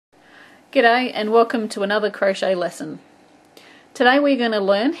G'day and welcome to another crochet lesson. Today we're going to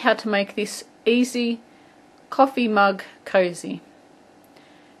learn how to make this easy coffee mug cozy.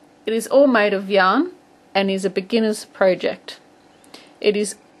 It is all made of yarn and is a beginner's project. It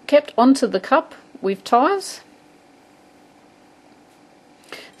is kept onto the cup with ties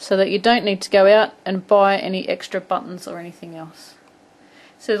so that you don't need to go out and buy any extra buttons or anything else.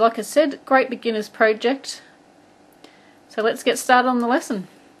 So like I said, great beginner's project. So let's get started on the lesson.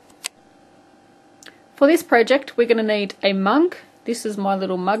 For this project we're going to need a mug. This is my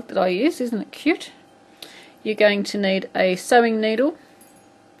little mug that I use, isn't it cute? You're going to need a sewing needle,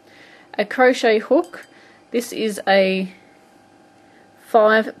 a crochet hook. This is a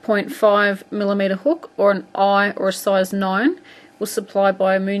 5.5mm hook or an I or a size 9, was supplied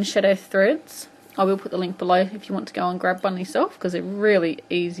by Moonshadow Threads. I will put the link below if you want to go and grab one yourself because they're really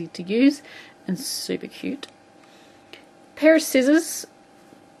easy to use and super cute. Pair of scissors.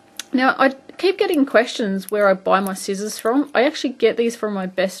 Now I keep getting questions where I buy my scissors from. I actually get these from my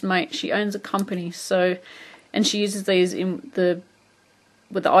best mate. She owns a company, and she uses these with the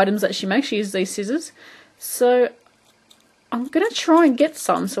items that she makes. She uses these scissors. So I'm going to try and get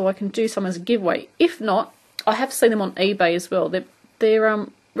some so I can do some as a giveaway. If not, I have seen them on eBay as well. They're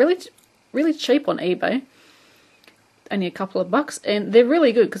really cheap on eBay. Only a couple of bucks, and they're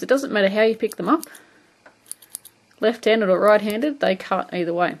really good because it doesn't matter how you pick them up. Left-handed or right-handed, they cut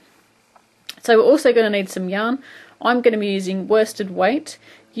either way. So we're also going to need some yarn. I'm going to be using worsted weight.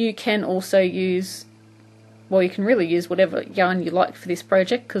 You can also use, well, you can really use whatever yarn you like for this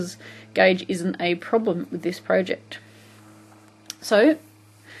project because gauge isn't a problem with this project. So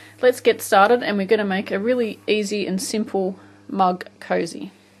let's get started, and we're going to make a really easy and simple mug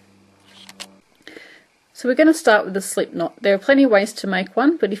cozy. So we're going to start with a slip knot. There are plenty of ways to make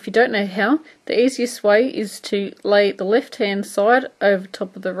one, but if you don't know how, the easiest way is to lay the left hand side over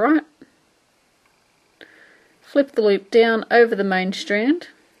top of the right, flip the loop down over the main strand,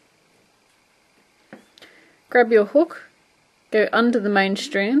 grab your hook, go under the main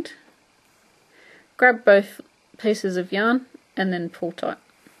strand, grab both pieces of yarn and then pull tight.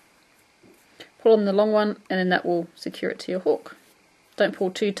 Pull on the long one and then that will secure it to your hook. Don't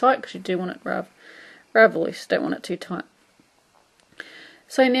pull too tight because you do want it rather loose, don't want it too tight.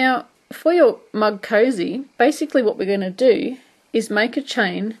 So now for your mug cozy, basically what we're going to do is make a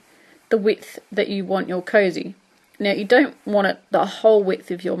chain the width that you want your cozy. Now you don't want it the whole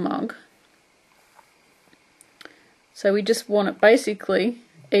width of your mug, so we just want it basically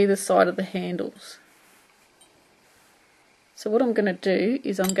either side of the handles. So what I'm going to do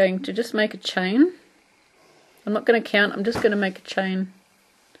is I'm going to just make a chain. I'm not going to count, I'm just going to make a chain.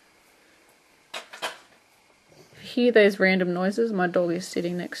 If you hear those random noises, my dog is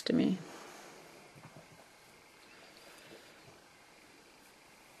sitting next to me.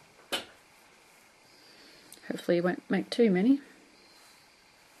 Hopefully you won't make too many.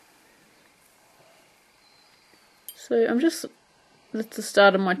 So that's the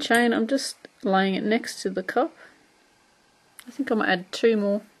start of my chain. I'm just laying it next to the cup. I think I might add 2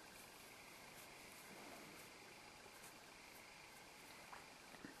 more.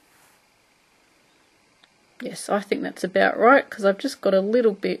 Yes, I think that's about right because I've just got a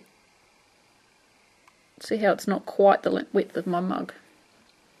little bit. See how it's not quite the width of my mug.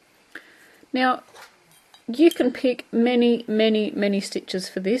 Now you can pick many stitches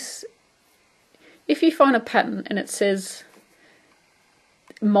for this. If you find a pattern and it says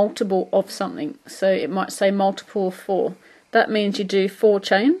multiple of something, so it might say multiple of 4, that means you do 4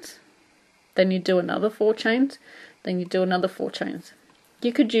 chains, then you do another 4 chains, then you do another 4 chains.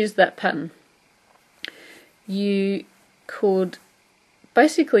 You could use that pattern. You could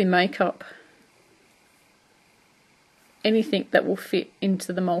basically make up anything that will fit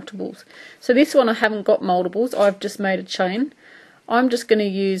into the multiples. So this one I haven't got multiples, I've just made a chain. I'm just going to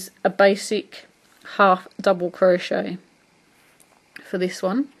use a basic half double crochet for this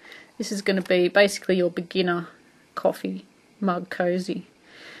one. This is going to be basically your beginner coffee mug cozy.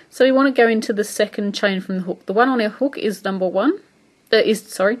 So we want to go into the second chain from the hook. The one on our hook is number 1.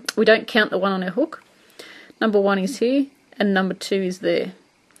 We don't count the one on our hook. Number 1 is here and number 2 is there.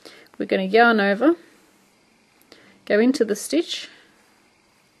 We're going to yarn over, go into the stitch,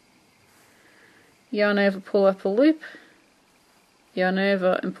 yarn over, pull up a loop, yarn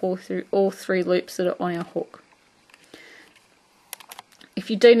over and pull through all 3 loops that are on our hook.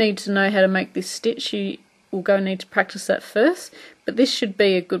 If you do need to know how to make this stitch, you will go need to practice that first, but this should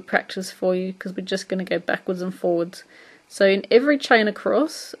be a good practice for you because we're just going to go backwards and forwards. So in every chain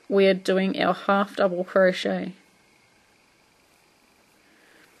across we are doing our half double crochet.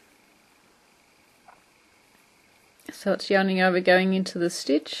 So it's yarning over, going into the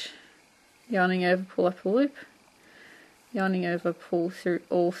stitch, yarning over, pull up a loop, yarning over, pull through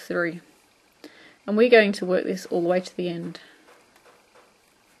all 3. And we're going to work this all the way to the end.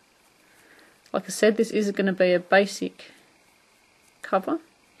 Like I said, this is going to be a basic cover.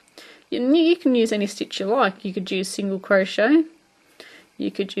 You can use any stitch you like. You could use single crochet,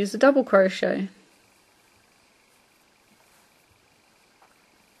 you could use a double crochet.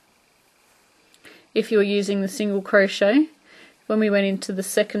 If you're using the single crochet, when we went into the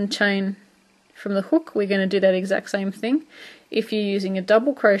second chain from the hook, we're going to do that exact same thing. If you're using a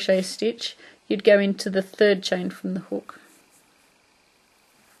double crochet stitch, you'd go into the 3rd chain from the hook.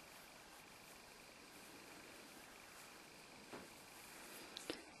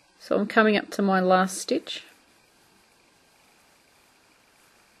 So I'm coming up to my last stitch.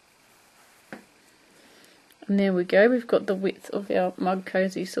 And there we go, we've got the width of our mug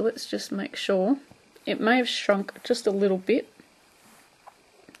cozy. So let's just make sure. It may have shrunk just a little bit.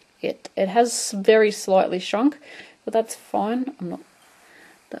 It has very slightly shrunk, but that's fine. I'm not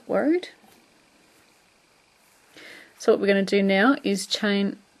that worried. So what we're going to do now is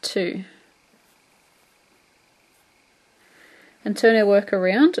chain 2 and turn our work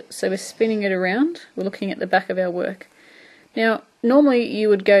around. So we're spinning it around, we're looking at the back of our work. Now normally you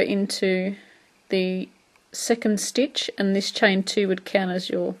would go into the 2nd stitch and this chain 2 would count as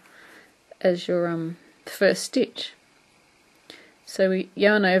your first stitch. So we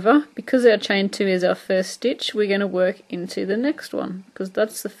yarn over. Because our chain 2 is our first stitch, we're going to work into the next one, because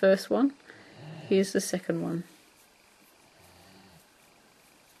that's the first one. Here's the second one.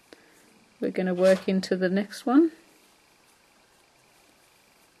 We're going to work into the next one.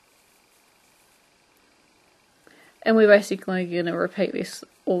 And we're basically going to repeat this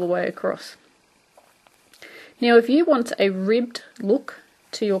all the way across. Now if you want a ribbed look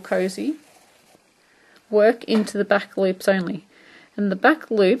to your cozy, work into the back loops only. And the back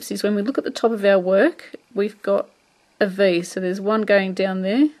loops is when we look at the top of our work, we've got a V. So there's one going down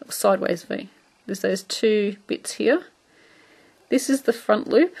there, or sideways V. There's those 2 bits here. This is the front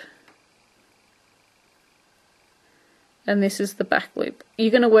loop. And this is the back loop.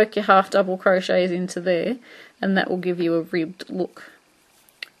 You're going to work your half double crochets into there, and that will give you a ribbed look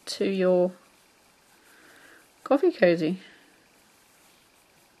to your coffee cozy.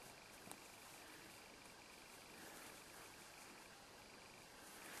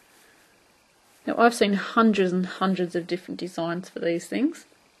 Now I've seen hundreds and hundreds of different designs for these things.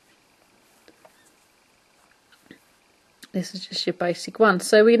 This is just your basic one.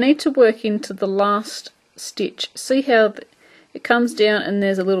 So we need to work into the last stitch. See how it comes down and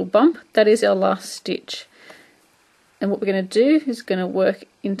there's a little bump? That is our last stitch. And what we're going to do is going to work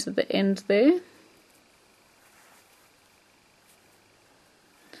into the end there.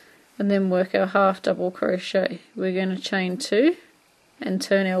 And then work our half double crochet. We're going to chain 2 and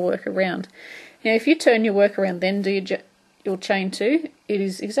turn our work around. Now if you turn your work around then do your chain 2, it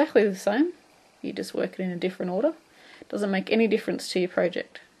is exactly the same. You just work it in a different order. It doesn't make any difference to your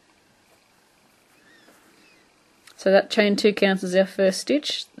project. So that chain 2 counts as our first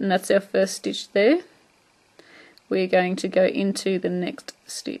stitch, and that's our first stitch there. We're going to go into the next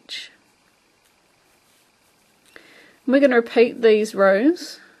stitch. And we're going to repeat these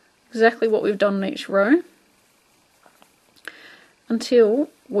rows, exactly what we've done in each row, until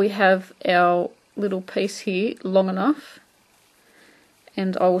we have our little piece here long enough.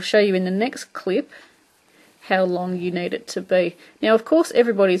 And I will show you in the next clip how long you need it to be. Now of course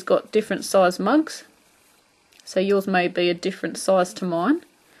everybody's got different size mugs, so yours may be a different size to mine,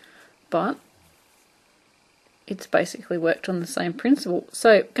 but it's basically worked on the same principle.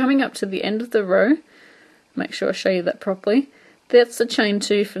 So coming up to the end of the row, make sure I show you that properly, that's the chain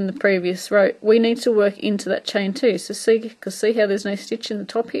 2 from the previous row. We need to work into that chain 2. So see how there's no stitch in the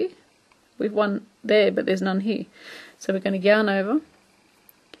top here? We've one there but there's none here. So we're going to yarn over,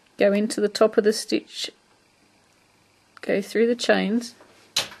 go into the top of the stitch, go through the chains.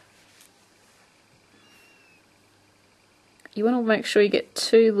 You want to make sure you get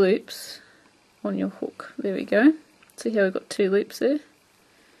 2 loops on your hook. There we go. See how we've got 2 loops there?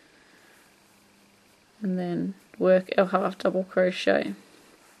 And then work our half double crochet.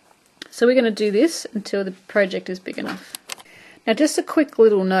 So we're going to do this until the project is big enough. Now just a quick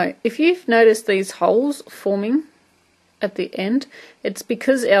little note, if you've noticed these holes forming at the end, it's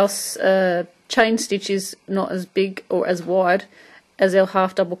because our chain stitch is not as big or as wide as our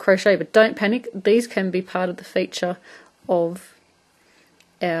half double crochet, but don't panic, these can be part of the feature of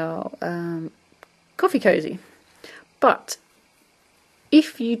our coffee cozy. But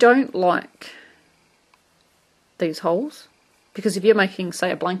if you don't like these holes, because if you're making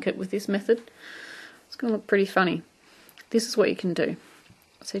say a blanket with this method, it's going to look pretty funny. This is what you can do.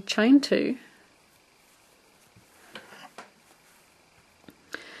 So chain 2,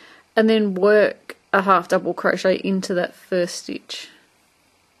 and then work a half double crochet into that first stitch.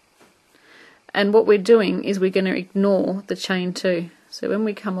 And what we're doing is we're going to ignore the chain 2. So when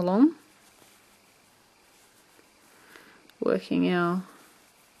we come along, working our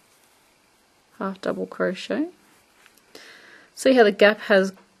half double crochet, see how the gap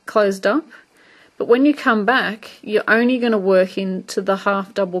has closed up? But when you come back, you're only going to work into the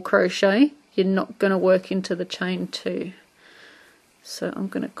half double crochet, you're not going to work into the chain 2. So I'm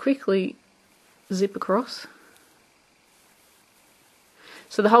going to quickly zip across.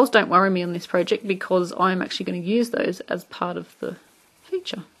 So the holes don't worry me on this project because I'm actually going to use those as part of the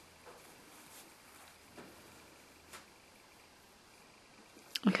feature.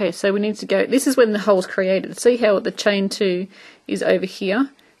 Okay, so we need to go, this is when the hole's created. See how the chain 2 is over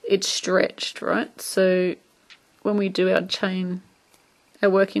here? It's stretched, right? So when we do our chain, our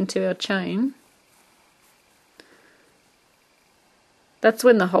work into our chain, that's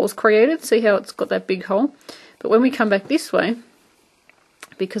when the hole's created. See how it's got that big hole? But when we come back this way,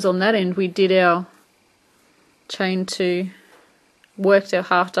 because on that end we did our chain 2, worked our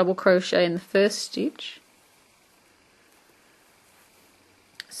half double crochet in the first stitch.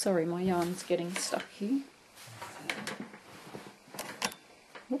 Sorry, my yarn's getting stuck here.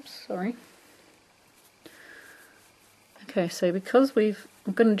 Oops, sorry. Okay, so because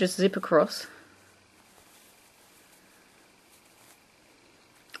I'm going to just zip across.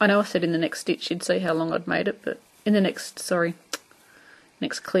 I know I said in the next stitch you'd see how long I'd made it, but in the next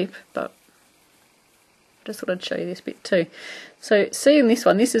clip, but I just thought I'd show you this bit too. So see in this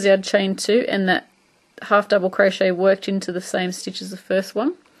one, this is our chain 2, and that half double crochet worked into the same stitch as the first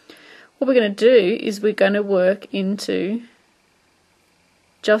one. What we're going to do is we're going to work into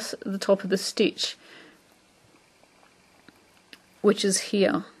just the top of the stitch, which is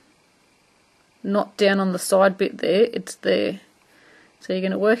here, not down on the side bit there, it's there. So you're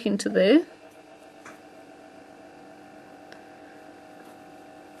going to work into there,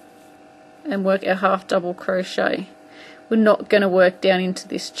 and work our half double crochet. We're not going to work down into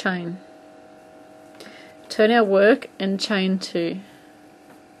this chain. Turn our work and chain 2.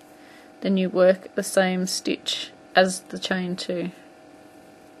 Then you work the same stitch as the chain 2.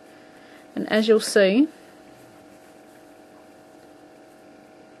 And as you'll see,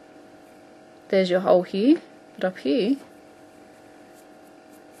 there's your hole here, but up here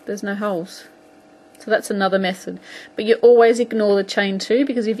there's no holes. So that's another method. But you always ignore the chain 2,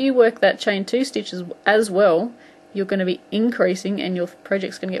 because if you work that chain 2 stitches as well, you're going to be increasing and your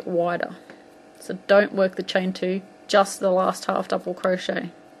project's going to get wider. So don't work the chain 2, just the last half double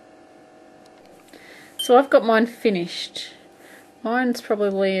crochet. So I've got mine finished. Mine's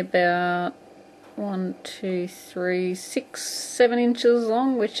probably about 1, 2, 3, 6, 7 inches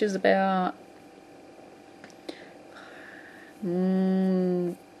long, which is about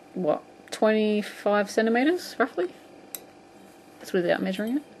what, 25 centimeters roughly. That's without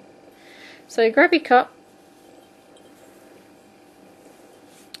measuring it. So grab your cup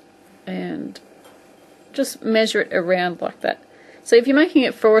and just measure it around like that. So if you're making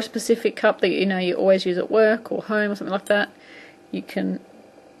it for a specific cup that you know you always use at work or home or something like that, you can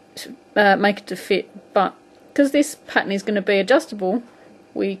make it to fit. But because this pattern is going to be adjustable,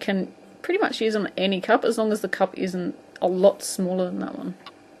 we can pretty much use on any cup as long as the cup isn't a lot smaller than that one.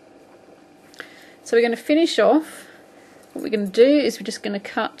 So we're going to finish off. What we're going to do is we're just going to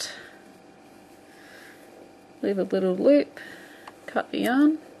cut, leave a little loop, cut the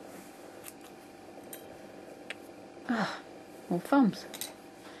yarn. More thumbs.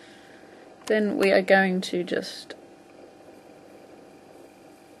 Then we are going to just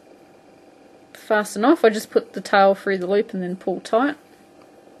fasten off. I just put the tail through the loop and then pull tight.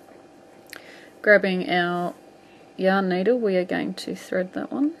 Grabbing our yarn needle, we are going to thread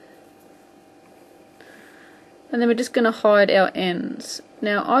that one. And then we're just going to hide our ends.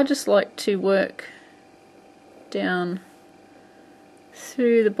 Now I just like to work down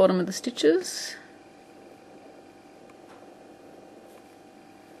through the bottom of the stitches.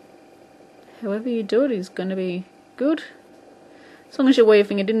 However you do it is going to be good, as long as you're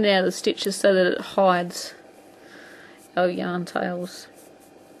weaving it in and out of the stitches so that it hides our yarn tails.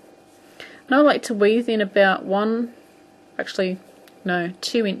 And I like to weave in about 2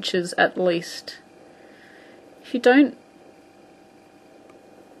 inches at least. If you don't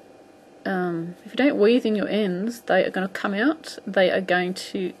weave in your ends, they are going to come out, they are going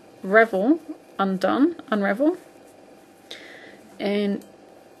to unravel, and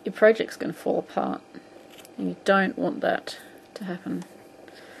your project's going to fall apart, and you don't want that to happen,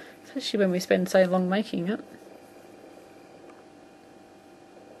 especially when we spend so long making it.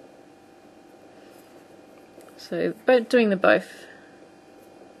 So doing the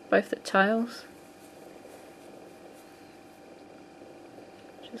both the tails,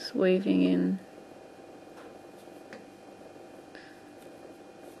 just weaving in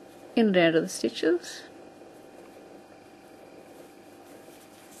and out of the stitches.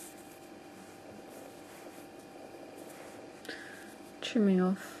 Trimming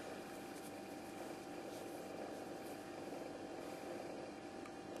off.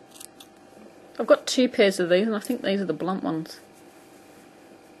 I've got two pairs of these, and I think these are the blunt ones.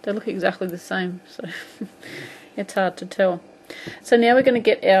 They look exactly the same, so it's hard to tell. So now we're going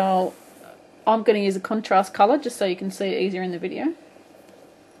to get our, I'm going to use a contrast colour just so you can see it easier in the video.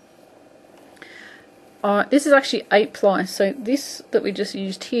 This is actually 8 ply, so this that we just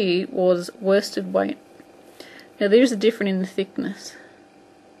used here was worsted weight. Now there's a difference in the thickness.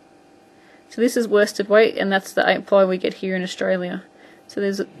 So this is worsted weight, and that's the 8 ply we get here in Australia. So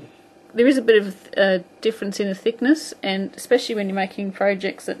there is a bit of a difference in the thickness, and especially when you're making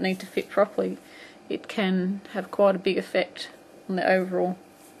projects that need to fit properly, it can have quite a big effect on the overall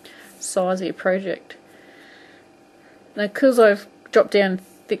size of your project. Now, because I've dropped down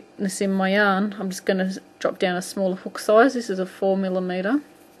thickness in my yarn, I'm just going to drop down a smaller hook size. This is a 4mm.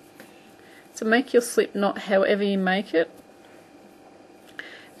 So make your slip knot however you make it.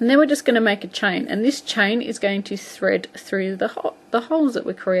 And then we're just going to make a chain, and this chain is going to thread through the holes that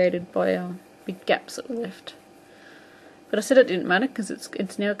were created by our big gaps that were left. But I said it didn't matter because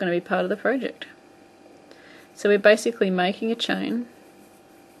it's now going to be part of the project. So we're basically making a chain.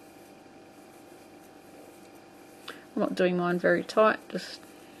 I'm not doing mine very tight, just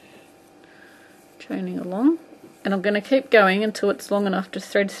chaining along. And I'm going to keep going until it's long enough to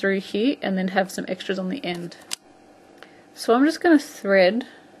thread through here and then have some extras on the end. So I'm just going to thread.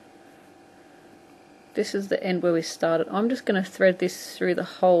 This is the end where we started. I'm just going to thread this through the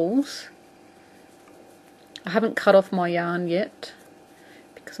holes. I haven't cut off my yarn yet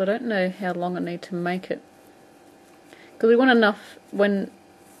because I don't know how long I need to make it. Because we want enough when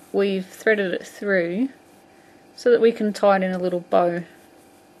we've threaded it through so that we can tie it in a little bow.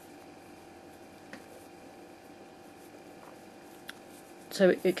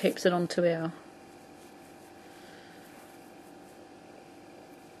 So it keeps it onto our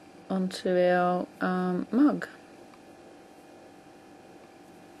mug.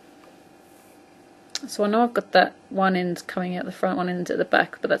 So I know I've got that one end coming out the front, one end at the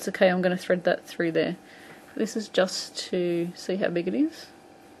back, but that's okay, I'm going to thread that through there. This is just to see how big it is.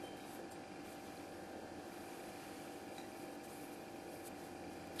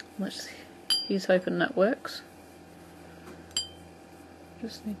 Here's hoping that works.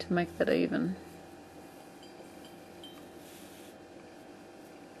 Just need to make that even.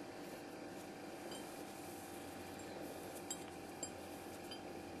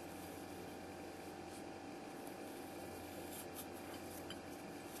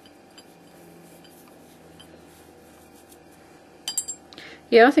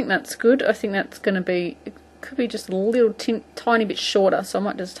 Yeah, I think that's good. I think that's going to be, it could be just a little tiny bit shorter, so I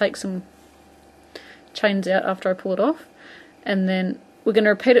might just take some chains out after I pull it off. And then we're going to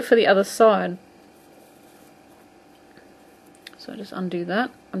repeat it for the other side. So just undo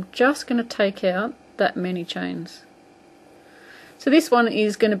that. I'm just going to take out that many chains. So this one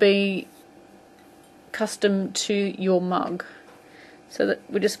is going to be custom to your mug. So that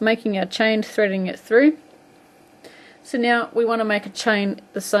we're just making our chain, threading it through. So now we want to make a chain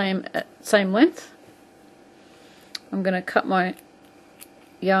the same length. I'm going to cut my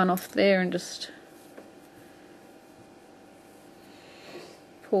yarn off there and just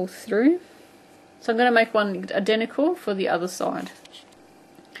pull through. So I'm going to make one identical for the other side.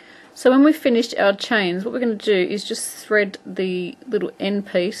 So when we've finished our chains, what we're going to do is just thread the little end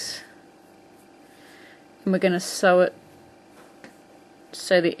piece, and we're going to sew it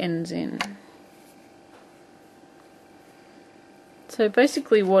so the end's in. So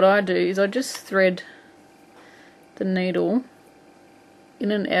basically what I do is I just thread the needle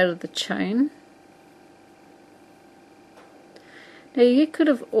in and out of the chain. Now you could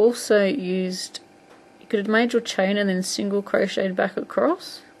have also used, you could have made your chain and then single crocheted back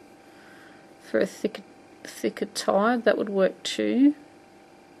across for a thicker tie. That would work too.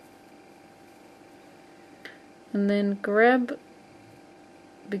 And then grab the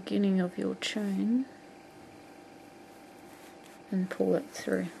beginning of your chain and pull it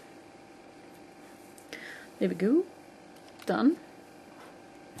through. There we go. Done.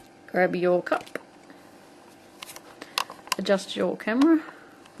 Grab your cup. Adjust your camera.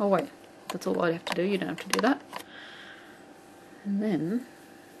 Oh wait, that's all I have to do. You don't have to do that. And then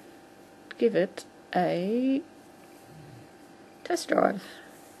give it a test drive.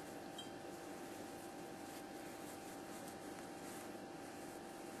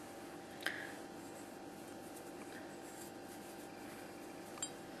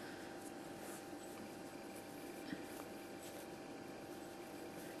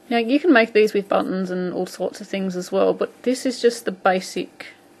 Now you can make these with buttons and all sorts of things as well, but this is just the basic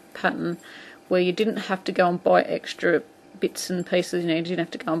pattern where you didn't have to go and buy extra bits and pieces. You know, you didn't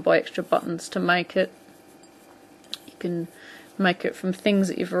have to go and buy extra buttons to make it. You can make it from things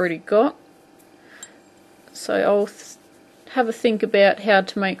that you've already got. So I'll have a think about how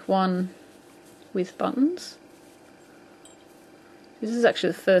to make one with buttons. This is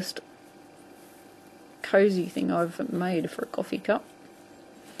actually the first cozy thing I've made for a coffee cup.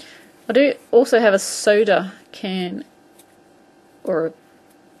 I do also have a soda can, or a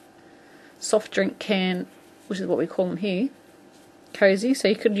soft drink can, which is what we call them here, cozy, so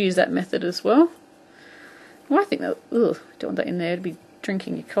you could use that method as well. Well, I think that, ugh, don't want that in there to be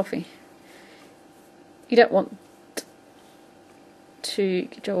drinking your coffee. You don't want to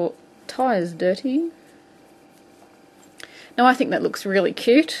get your tyres dirty. Now I think that looks really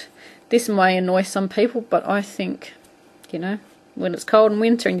cute. This may annoy some people, but I think, you know, when it's cold and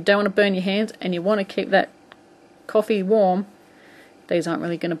winter and you don't want to burn your hands and you want to keep that coffee warm, these aren't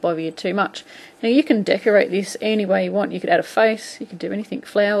really going to bother you too much. Now you can decorate this any way you want. You could add a face, you could do anything,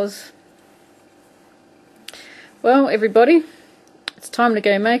 flowers. Well, everybody, it's time to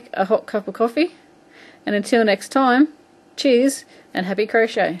go make a hot cup of coffee. And until next time, cheers and happy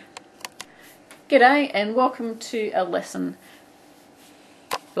crochet. G'day and welcome to a lesson.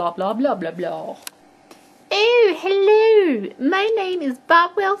 Blah blah blah blah blah. Oh, hello! My name is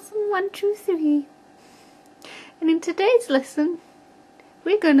Bob Wilson123, and in today's lesson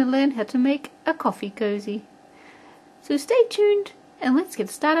we're going to learn how to make a coffee cozy. So stay tuned and let's get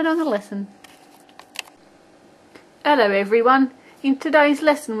started on the lesson. Hello everyone. In today's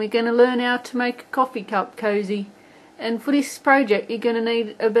lesson we're going to learn how to make a coffee cup cozy, and for this project you're going to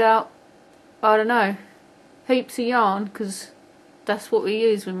need about, I don't know, heaps of yarn, because that's what we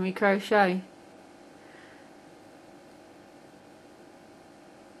use when we crochet.